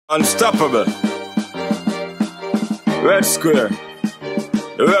Unstoppable. Red Square.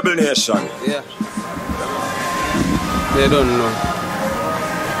 The Rebel Nation. Yeah. They don't know.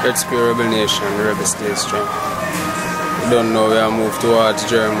 Red Square Rebel Nation, the Rebel stay strong. They don't know we are moved towards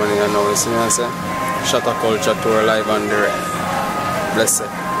Germany and now, you see what I say? Shotta culture tour live on the red. Bless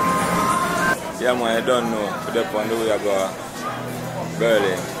it. Yeah man, I don't know. For the point we go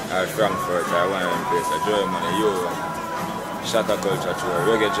Berlin or Frankfurt or one of them places, Germany, Europe. Shotta culture tour,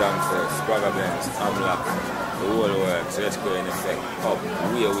 reggae jam fest, Spragga Benz, amlak, the whole world. So let's go in effect up,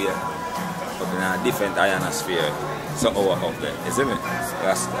 way up in a different ionosphere. So up there, you see me?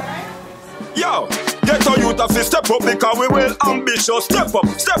 That's that. Yo! Ghetto youth have to step up because we well ambitious. Step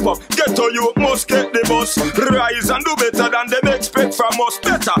up, ghetto youth must get the bus. Rise and do better than them expect from us.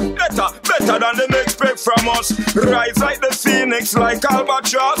 Better than them expect from us. Rise like the phoenix, like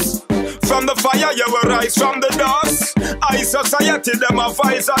albatross. From the fire you will rise from the dust. High society them have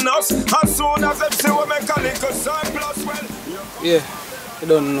eyes on us. As soon as them see we make a little surplus, well. Yeah, I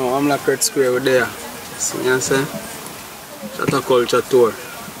don't know, I'm like Red Square over there. See what I'm saying? Shotta culture tour,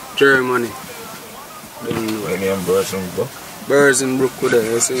 Germany. Don't know. My name Bersenbruk. Bersenbruk with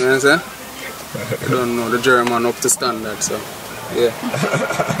there, you see what I'm saying? I don't know, the German up to standard, so yeah.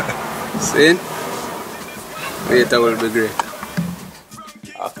 See? Later will be great.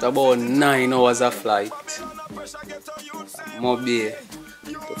 After about 9 hours of flight, Mobile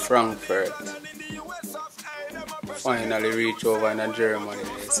to Frankfurt, finally reach over in Germany,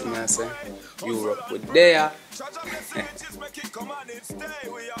 you see what I'm saying? Europe with there.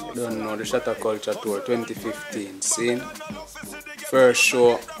 You don't know the Shotta Culture Tour 2015, see? First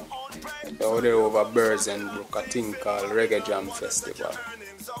show out there over Bersenbruk, a thing called Reggae Jam Festival.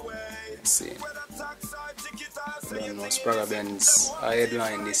 See? You don't know Spragga Benz, I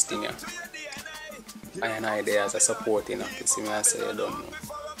headline this thing here. I there as a supporting act, you see me I say you don't know.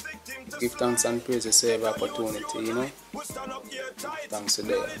 Give thanks and praise to every opportunity, you know. Give thanks to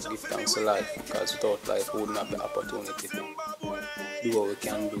them, give thanks to life, because without life we wouldn't have the opportunity to do what we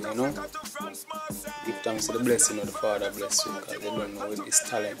can do, you know. Give thanks to the blessing of the Father bless you, because you don't know with this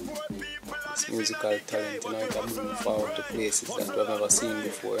talent, this musical talent, you know, it can bring you forward to places that we have never seen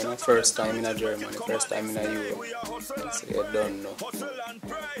before, you know. First time in Germany, first time in Europe, so you don't know.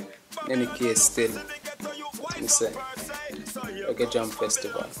 In any case, still, you say, Reggae Jam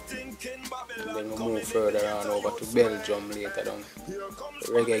Festival. And then we move further on over to Belgium later down.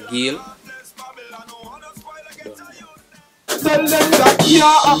 Reggae geel. Tell them that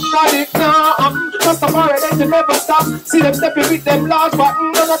just a foreign they never stop. See them stepping with them large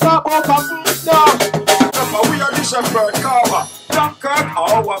button, don't talk about button, no. We are the shepherd, Kawa, Dunkirk,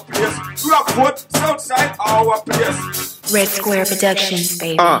 our place. Rockwood, Southside, our place. Red Square Productions,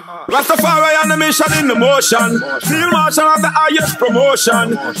 baby. Rastafari on the mission in the motion. Field marshal of the highest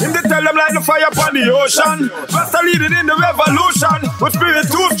promotion. Him they tell them like the fire upon the ocean. Rasta leading in the revolution. With spirit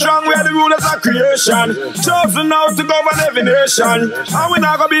too strong, we are the rulers of creation. Chosen now to govern every nation. And we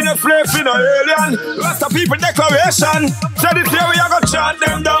not gonna be the slave in no alien. Rasta people declaration. Say this year we are gonna chant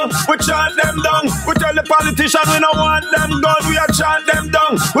them down. We chant them down. We tell the politicians we don't want them done. We are chant them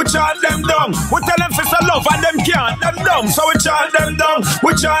down. We chant them down. We tell them fist of love and them can't them down. So we chant them down,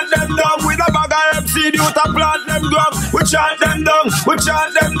 we chant them down. With a bag of MC, you to plant them down. We chant them down, we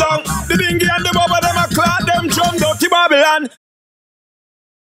chant them down. The bingy and the bubba, them a clot them drum, dirty Babylon.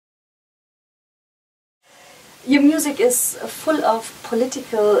 Your music is full of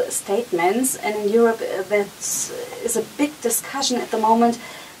political statements, and in Europe there is a big discussion at the moment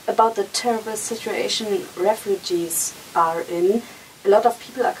about the terrible situation refugees are in. A lot of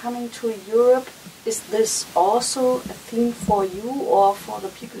people are coming to Europe. Is this also a theme for you or for the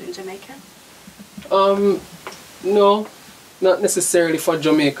people in Jamaica? No, not necessarily for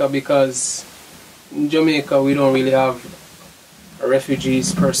Jamaica, because in Jamaica we don't really have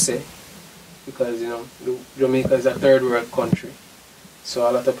refugees per se, because you know Jamaica is a third world country, so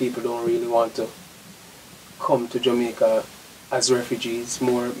a lot of people don't really want to come to Jamaica as refugees,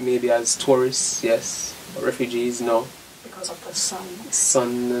 more maybe as tourists, yes, refugees, no. Because of the sun.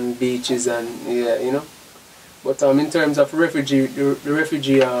 Sun and beaches and yeah, you know. But in terms of refugee, the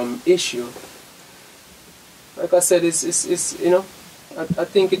refugee issue, like I said, it's you know, I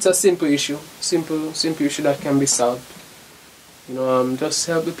think it's a simple issue, simple issue that can be solved. You know, just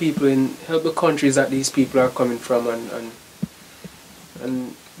help the people help the countries that these people are coming from,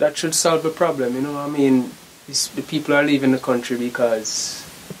 and that should solve the problem. You know, I mean, the people are leaving the country because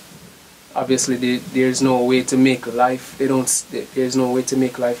obviously there's no way to make life. There's no way to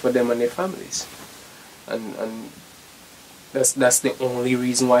make life for them and their families, and that's the only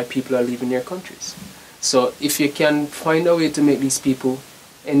reason why people are leaving their countries. So if you can find a way to make these people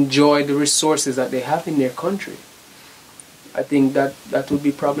enjoy the resources that they have in their country, I think that would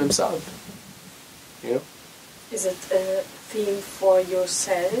be problem solved. You know? Is it a theme for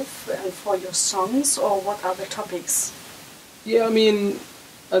yourself and for your songs, or what are the topics? Yeah, I mean,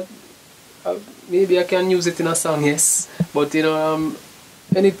 maybe I can use it in a song, yes. But you know,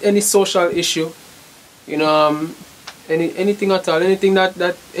 any social issue, you know, anything at all, anything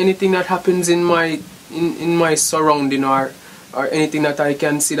that happens in my surrounding, or anything that I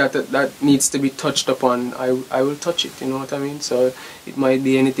can see that needs to be touched upon, I will touch it. You know what I mean? So it might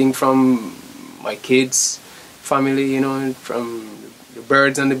be anything from my kids, family, you know, from the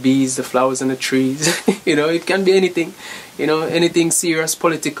birds and the bees, the flowers and the trees. You know, it can be anything. You know, anything serious,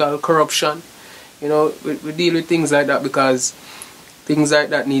 political, corruption. You know, we deal with things like that because things like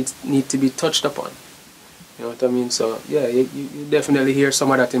that need to be touched upon. You know what I mean? So yeah, you definitely hear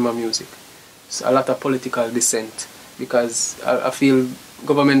some of that in my music. It's a lot of political dissent, because I feel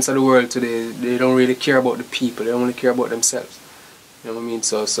governments of the world today, they don't really care about the people. They only care about themselves. You know what I mean?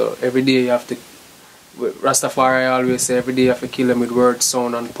 So every day you have to, Rastafari always say, every day you have to kill them with word,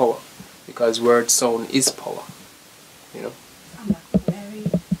 sound and power, because word, sound is power. You know? Very,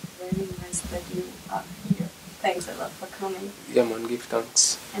 very nice that you are here. Thanks a lot for coming. Yeah man, give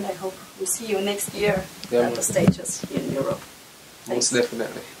thanks. And I hope we see you next year Yeah, at the stages here in Europe. Thanks. Most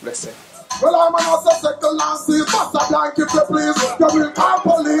definitely. Bless you. Well, I'm an second last seat, bust a blank if you please. They will call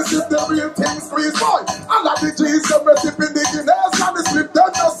police if the real thing squeeze. Boy, I like the G's, the recipe in the Guinness, and the slip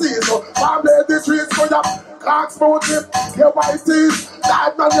then you see. So, family the trees for your clocks, smooth tip, your white teeth.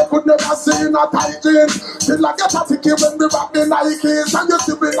 That man you could never see in a tight jeans. Till I get a ticket when we rock the Nikes. And you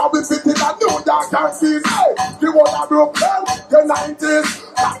see me now we fit in a New York Yankees. Hey, the one I broke down, the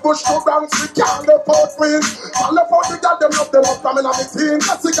 90s. That bush to bounce, we can't afford queens. All about the girl, them love them up from in a teens.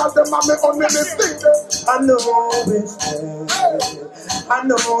 Let's see girl, them have me on me list. I know it's bad. I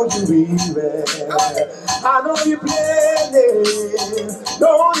know you evil. I know you planning.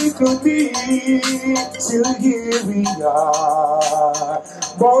 No, it could be. Till here we are.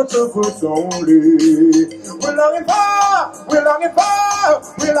 Bunch of us only. We're longing for. We're longing for.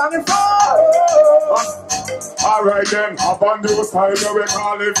 We're longing for. Alright then, up on the style that we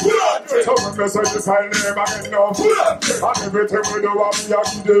call it. So when we say the style name again now. And everything we do, we are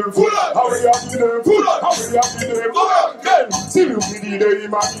give them. How we are give them. How we are give them. Then, see you give them,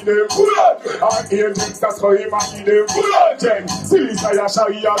 him and give them. Our agents, that's how him and give them. Then, see Lisa, Yasha,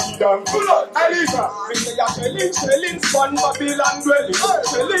 he a give them. Elisa. We say a shelling, spun Babylon dwelling.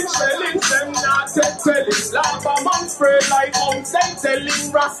 Shelling, them not take telling. Lava man spray like outside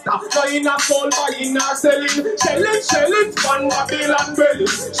telling Rasta. No in a soul, but in a selling. Shelling, spun Babylon dwelling.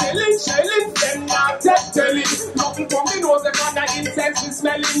 Shelling, them not take telling. Nothing from me knows the kind of incense is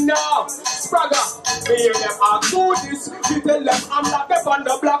smelling now. Spragga, me hear them ask do this. We tell them I'm not the on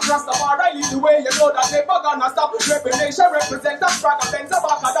the black Rastafari lead the way. You know that they gonna stop. Revelation represent that Spragga Benz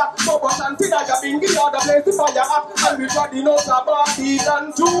back of that. Bubba Shantina, the bingy, or the place to fire up. And we try the notes about it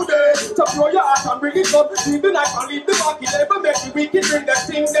and today. To throw your heart and bring it up. Lead the knife and lead the back. It never make the wicked bring the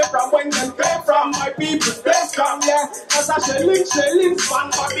thing them from when them came from. My people's best from, yeah. As a shelling, span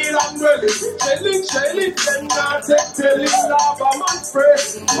Babylon dwelling. Shelling, then not take telling. Lava man spray,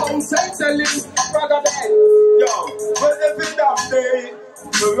 mountain telling. Spragga Benz, yo, well every damn day.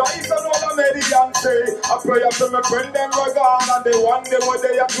 The rise and all the median say I pray up to my friend them go gone. And they one day when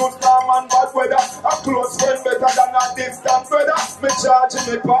they have good storm and bad weather. A close friend better than a distant brother. Me charging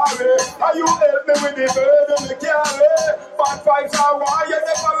me party. And you help me with the burden me carry. Bad vibes are why you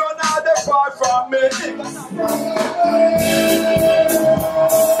never run out the far from me.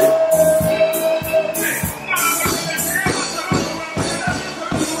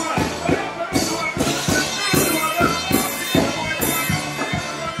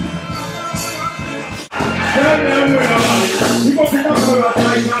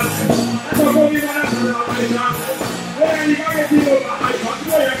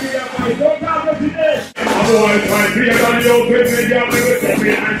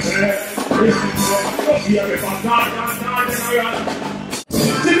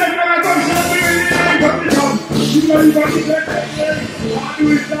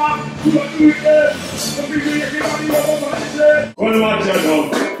 Well, watch it out.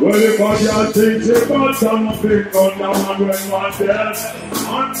 Well, if I just think about something on down and when one death,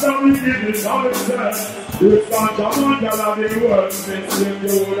 and some give it all itself. You start to wonder how the world makes you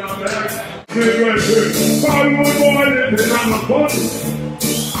would have met. I would boil it in a pot.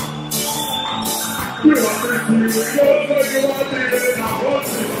 You are thinking you go, but you are living in a pot.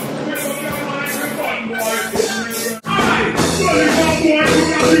 Because your mind is one boy. Aye, well, if a boy who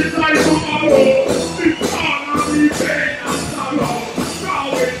got his life tomorrow, it's all on me pain and sorrow.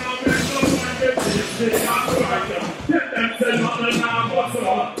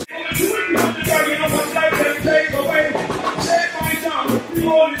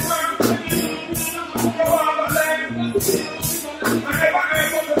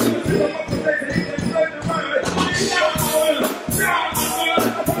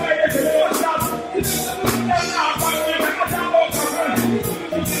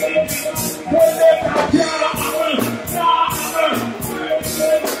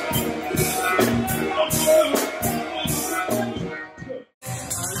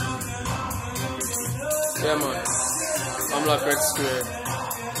 amlak red square.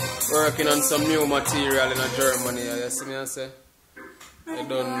 Working on some new material in Germany, you see me I say? I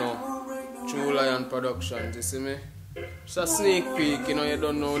don't know. True Lion Productions, you see me? It's a sneak peek, you know, you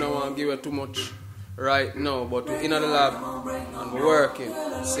don't know, I don't want to give you too much right now, but we're in the lab and we're working,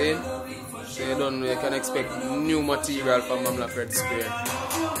 see? So you don't know, you can expect new material from amlak red square.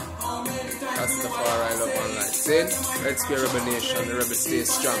 That's the far I love online. See? Red Square Rebel Nation, the rebel stay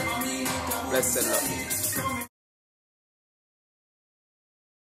strong. Blessed love.